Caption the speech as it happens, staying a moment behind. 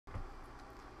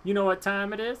You know what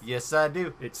time it is? Yes, I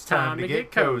do. It's time to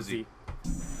get cozy.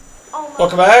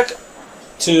 Welcome back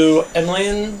to Emily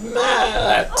and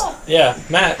Matt. Yeah,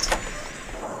 Matt.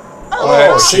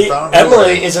 Oh, See,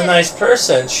 Emily is a nice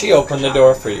person. She opened the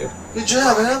door for you. Good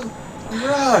job, Em. You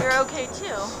rock. You're okay too.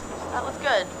 That was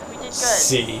good. We did good.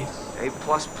 See, A++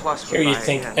 here you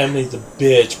think Emily's a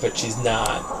bitch, but she's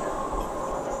not.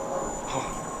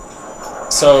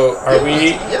 So, are we...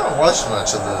 You haven't watched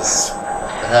much of this,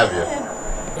 have you?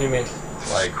 What do you mean?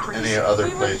 Like any other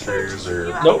playthroughs or...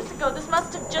 Nope. Ago. This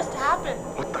must have just happened.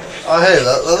 Oh, hey,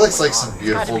 that looks like some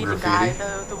beautiful Gotta be the guy,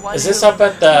 graffiti. the one Is this who up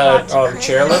at the watched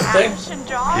chairlift thing? action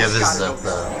draws? Yeah, this is at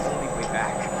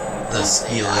the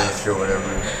ski lift or whatever.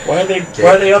 Why are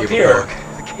they up here?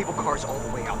 The cable car's all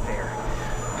the way out there.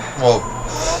 Well,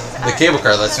 the cable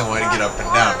car, that's the only way to get up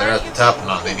and down. They're at the top of the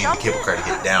mountain. They need the cable car to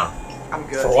get down. I'm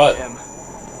good. For what?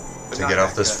 To get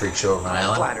off this freak show of an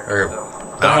island. Or,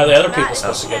 Then how are the other people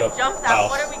supposed to get up? Jump that.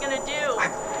 What are we gonna do?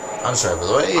 I'm sorry, by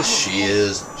the way,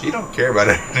 she don't care about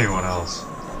anyone else.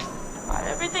 God,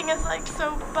 everything is like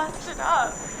so busted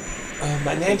up.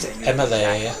 My name's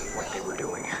Emily. What they were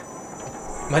doing.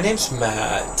 My name's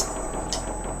Matt.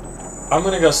 I'm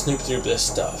gonna go snoop through this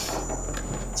stuff.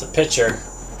 It's a picture.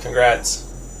 Congrats.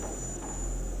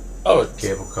 Oh,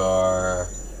 Cable car.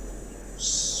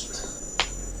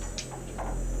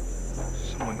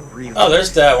 Someone really. oh,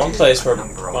 there's that one place where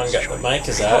one guy, Mike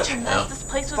is at. Yeah. This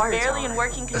place was barely in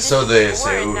working condition. So they before,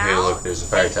 say, and ooh, hey, now- look, there's a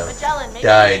fire tower. Magellan, maybe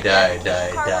Die, we die, can die, keep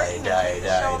the car die, working die, and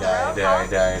die, show the die, road,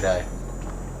 die, huh? die, die.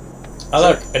 Oh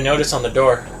look, a notice on the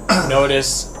door.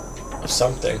 Notice of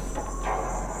something.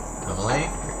 Emily?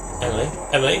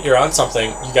 Emily, you're on something.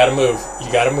 You gotta move.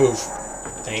 You gotta move.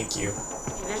 Thank you.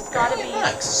 There's gotta be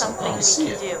Relax. something I we see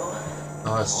can it. do.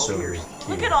 Oh, that's so weird.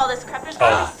 Look at all this crap. There's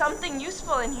gotta be something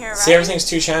useful in here, right? See, everything's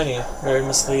too shiny. Very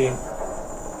misleading.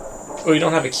 Oh, you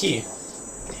don't have a key.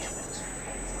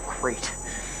 Great.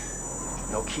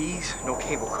 No keys, no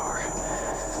cable car.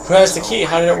 Who has the key?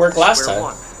 How did it work last Square time?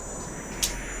 one.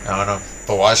 I don't know.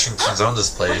 But Washington's owned this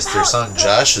place. Their son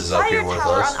Josh is up here with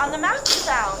Fire us. tower on the map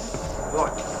sound.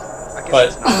 Look, I guess But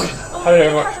it's not. how did It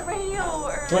everyone? has a radio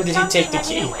or When did he take the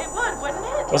something. I mean, key? it would, wouldn't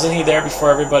it? Wasn't he there before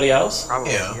everybody else?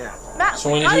 Probably, Yeah. yeah. Matt, So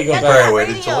when we did he gotta go get back? that Probably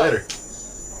waited till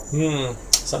radio. later.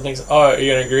 Something's. Oh, are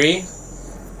you gonna agree?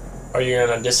 Or are you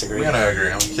gonna disagree? We're gonna agree.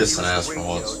 I'm kissing ass for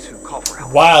once. To call for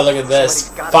help. Wow, look at this.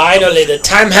 Finally, the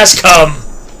time has come!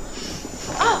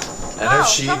 And Wow, if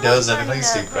she someone's does starting anything to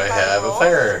stupid, play I by have the a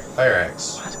rules. fire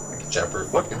axe. I can chop her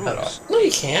fucking head off. No,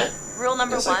 you can't. Rule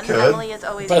number Yes, I one, could. Emily is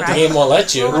always But right. the game won't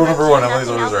let you. Rule number one, Emily's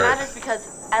Nothing always else right. matters because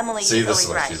Emily See, is this is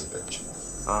always why right. she's a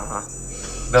bitch.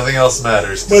 Uh-huh. Nothing else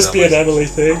matters. 'cause Must be an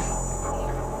Emily's- Emily thing.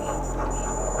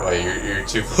 Wait, you're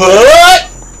too. What?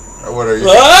 Or what are you?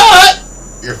 What?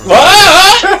 You're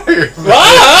What? You're familiar-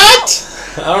 What?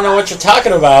 I don't know what you're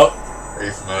talking about. Are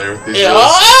you familiar with these Yeah, rules?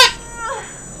 what?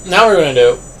 Now we're gonna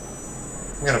do.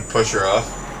 I'm gonna push her off.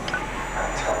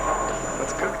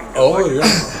 Let's go. Oh, you're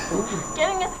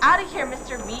Getting us out of here,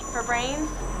 Mr. Meat for Brains.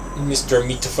 Mr.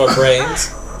 Meat for Brains.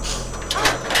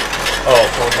 Oh,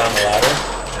 pulling down the ladder.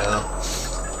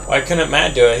 Yeah. Why couldn't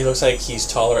Matt do it? He looks like he's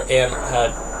taller and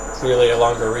had clearly a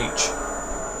longer reach.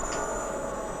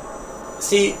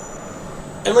 See,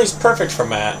 Emily's perfect for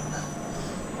Matt.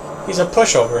 He's a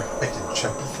pushover, I can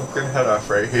chop her fucking head off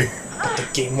right here. but the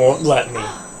game won't let me.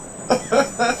 Look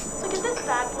at this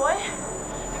bad boy.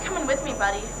 You're coming with me,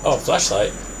 buddy. Oh,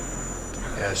 flashlight.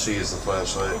 Yeah, she is the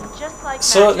flashlight. And just like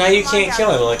So that, now you come on can't down.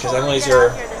 kill Emily because Totally Emily's get out your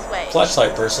here this way.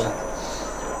 flashlight person.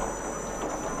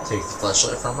 Take the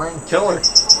flashlight from her and kill her.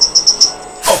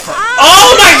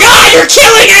 Oh my God! You're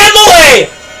killing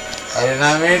Emily! I did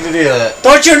not mean to do that.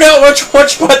 Don't you know which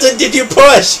button did you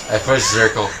push? I pushed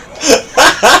circle.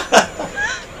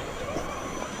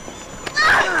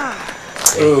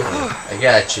 Ooh. I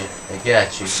got you. I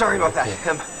got you. Sorry about that, Okay.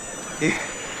 Em. You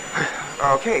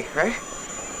are okay, right?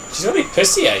 She's gonna be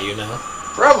pissy at you now.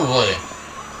 Probably.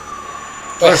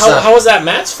 But What's up? how was that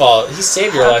Matt's fault? He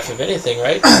saved your life, if anything,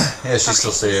 right? Yeah, she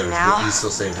still saved. now. He still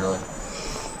saved her life.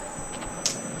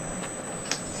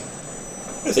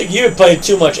 I think you had played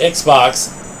too much Xbox.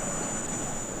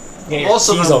 Getting your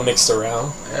Also keys the- all mixed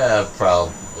around. Yeah,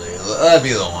 probably. That'd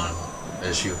be the one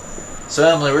issue. So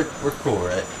Emily, we're cool,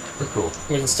 right? We're cool.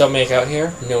 We can still make out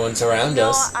here. No one's around No,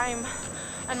 us. I'm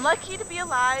lucky to be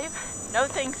alive. No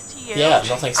thanks to you. Yeah,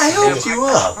 no thanks to I you. helped you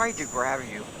up. Tried to grab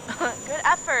you. Good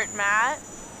effort, Matt.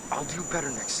 I'll do better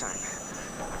next time.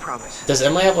 I promise. Does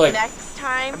Emily have, like, Next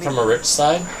time. from a rich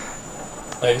side?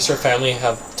 Like, does her family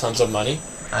have tons of money?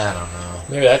 I don't know.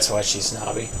 Maybe that's why she's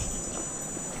snobby.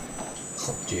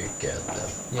 Oh dear God, though.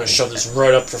 I'm gonna shove this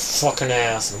right up your fucking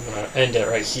ass, and I'm gonna end it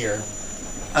right here.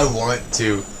 I want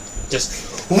to.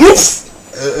 Just woof.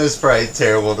 It's probably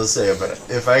terrible to say, but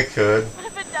if I could, What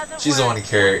if it doesn't she's the work? only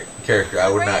character I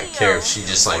would not Radio. care if she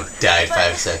just like died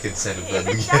 5 seconds into the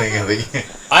beginning of the game.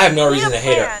 I have no reason to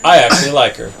hate her. I actually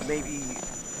like her. Maybe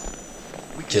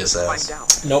we can Kiss find ass.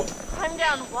 out. Nope. Climb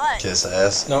down what? Kiss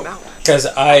ass. Nope. No. Because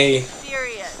I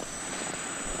Serious.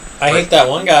 hate that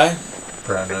one guy.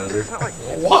 Brown noser. It's not like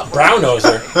What? Brown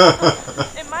noser.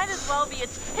 It might as well be.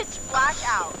 It's pitch black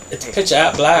out. It's pitch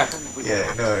at black.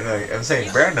 Yeah, no, I'm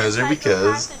saying brown noser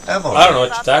because Emily. I don't know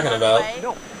what you're talking about.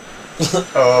 No.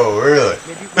 Oh, really?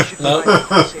 Maybe we should No.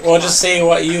 find a safe We'll just spot. see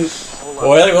what you.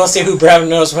 Hold up. We'll see who Brown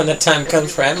knows when the time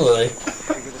comes for Emily.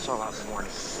 Figure this all out in the morning.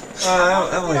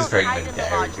 Emily's Don't hide pregnant in the die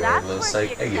lodge. That's regardless. where I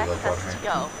he give up expects on us her.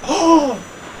 to go.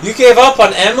 You gave up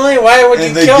on Emily? Why would you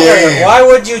In the kill her? game. Why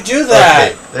would you do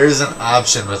that? Okay, there's an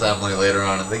option with Emily later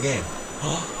on in the game.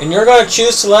 And you're gonna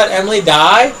choose to let Emily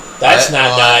die? That's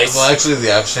not well, nice. Well, actually,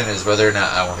 the option is whether or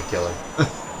not I want to kill her.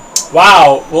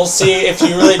 Wow, we'll see if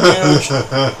you really do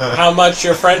how much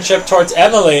your friendship towards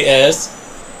Emily is.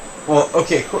 Well,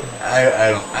 okay, cool.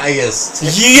 I guess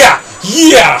Yeah!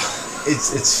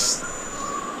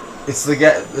 it's the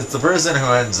guy, it's the person who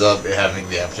ends up having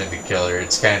the option to kill her.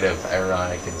 It's kind of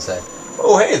ironic and sad.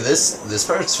 Oh, hey, this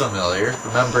part's familiar.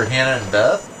 Remember Hannah and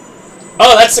Beth?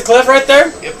 Oh, that's the cliff right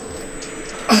there? Yep.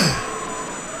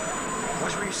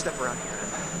 Watch where you step around here.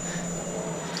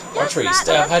 Watch where you Matt,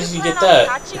 step. How unless did you plan get on that?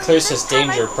 catching It clearly me says this time,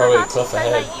 danger, I probably a forgot to cliff spend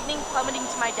ahead. my evening plummeting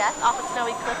to my death off a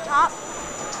snowy cliff top.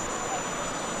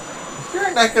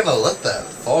 You're not gonna let that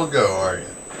fall go, are you?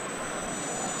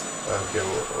 Okay,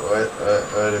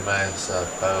 what am I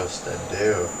supposed to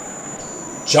do?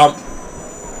 Jump.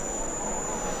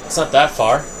 It's not that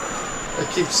far. It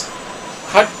keeps.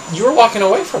 How you were walking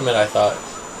away from it, I thought.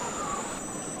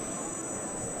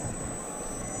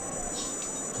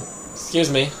 Excuse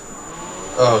me.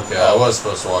 Oh, okay, I was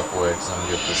supposed to walk away because I'm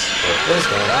gonna get this. What is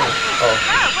going on? Oh,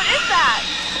 Matt, what is that?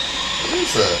 What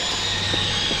is that?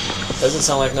 doesn't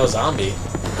sound like no zombie.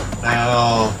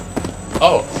 Now,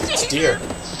 Oh, it's deer.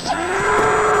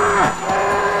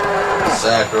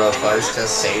 sacrifice to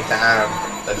Satan.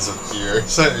 That is what you're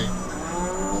saying.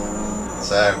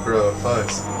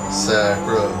 Sacrifice.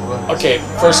 Sacrifice. Okay,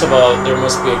 first of all, there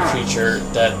must be a creature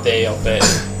that they obey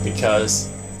because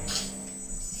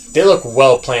they look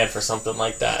well planned for something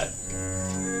like that.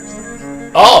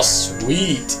 Oh,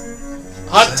 sweet.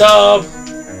 Hot tub.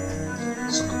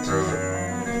 Someone threw it.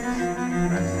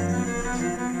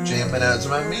 Jamming out to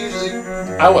my music.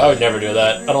 I would never do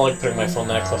that. I don't like putting my phone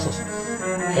that close.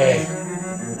 Hey,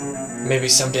 maybe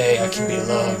someday I can be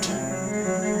loved.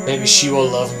 Maybe she will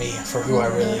love me for who I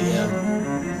really am.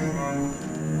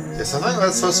 Yes, I think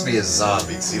that's supposed to be a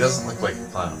zombie because he doesn't look like a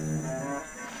clown.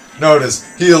 Notice,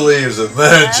 he leaves and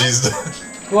then Yeah. she's done.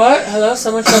 What? Hello?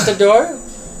 Someone shut the door?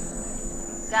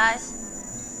 Guys,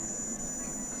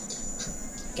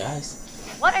 Guys.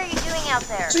 what are you doing out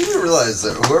there? So you do realize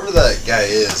that whoever that guy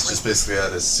is just basically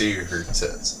had to see her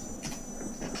tits.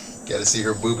 Gotta see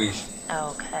her boobies.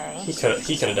 Okay. He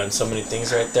could have done so many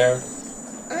things right there.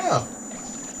 Yeah.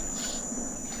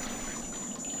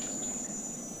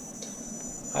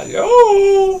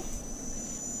 Hello?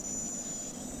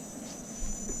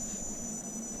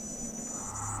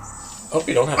 Hope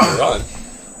you don't have to run.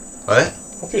 What?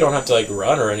 Hope you don't have to like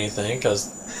run or anything,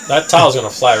 because that tile's gonna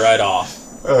fly right off.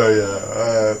 Oh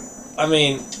yeah. I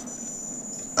mean,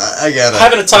 I gotta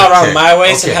having a tile around my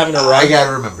waist and having to run. I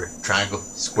gotta remember triangle,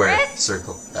 square, Chris?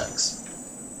 circle, X.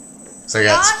 So I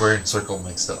got Josh? square and circle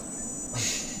mixed up.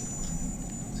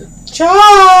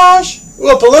 Josh! Ooh,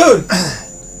 a balloon!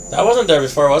 That wasn't there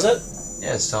before, was it?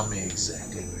 Yeah, it's telling me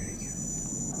exactly where to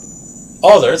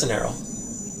go. Oh, there's an arrow.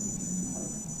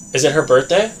 Is it her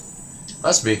birthday?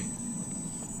 Must be.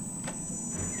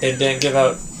 They didn't give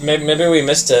out. Maybe we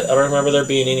missed it. I don't remember there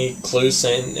being any clues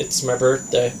saying it's my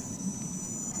birthday.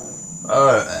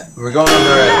 We're going on the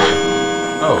right way.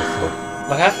 Oh, cool.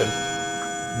 What happened?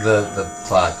 The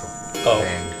clock. Oh.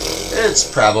 Thing. It's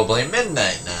probably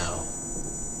midnight now.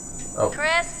 Oh,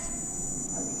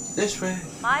 Chris, this way.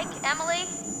 Mike, Emily.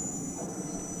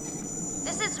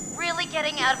 This is really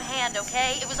getting out of hand,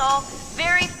 okay? It was all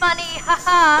very funny,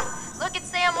 haha. Look at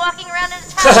Sam walking around in a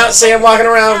towel. Sam walking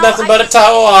around with Now, nothing but a I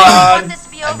towel want on. this to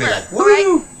be I'd over, be like, alright?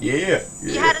 woo! Yeah.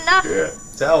 You had enough? Yeah.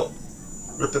 Towel.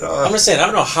 Rip it off. I'm just saying, I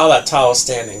don't know how that towel is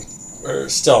standing. Or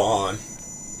still on.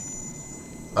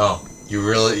 Oh, you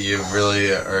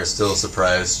really are still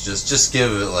surprised. Just give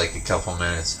it like a couple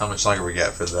minutes. How much longer we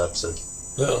got for the episode?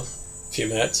 Oh, a few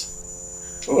minutes.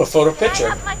 Ooh, a photo Can I picture.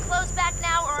 have my clothes back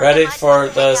now, or Ready I might for have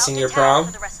to the hang out senior in town prom?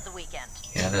 For the rest of the weekend.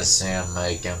 Hannah, Sam,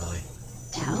 Mike, Emily.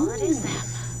 Hell, it is them.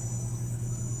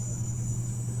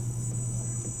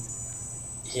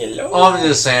 Hello. Well, I'm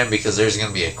just saying because there's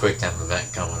gonna be a quick time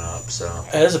event coming up, so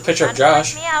Hey, there's a picture of Time to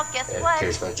Josh. let me out. Guess who what?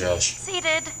 cares about Josh?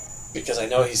 Seated. Because I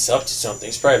know he's up to something.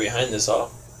 He's probably behind this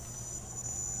all.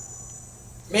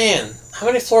 Man, how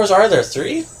many floors are there?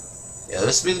 3? Yeah,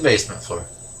 this will be the basement floor.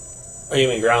 Or you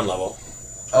mean ground level?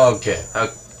 Okay.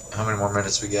 How many more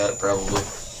minutes we got? Probably.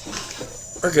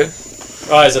 We're good.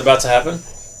 Oh, is it about to happen?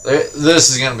 This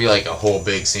is gonna be like a whole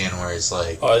big scene where it's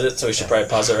like, Oh, is it? So we should probably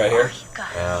pause it right here. You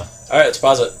got it. yeah. Alright, let's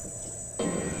pause it.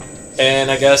 And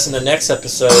I guess in the next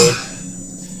episode,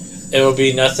 it will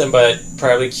be nothing but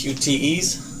probably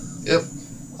QTEs. Yep.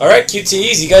 Alright,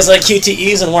 QTEs. You guys like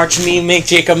QTEs and watch me make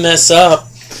Jacob mess up?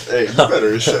 Hey, you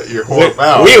better shut your whore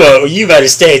mouth. We will. You better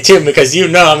stay tuned because you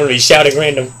know I'm going to be shouting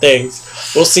random things.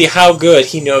 We'll see how good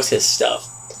he knows his stuff.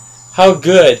 How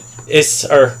good is,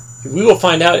 or we will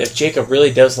find out if Jacob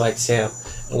really does like Sam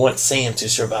and wants Sam to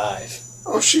survive.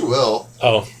 Oh, she will.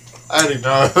 Oh, I already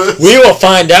know this. we will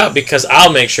find out because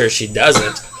I'll make sure she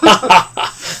doesn't.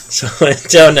 So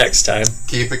until next time.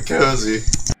 Keep it cozy.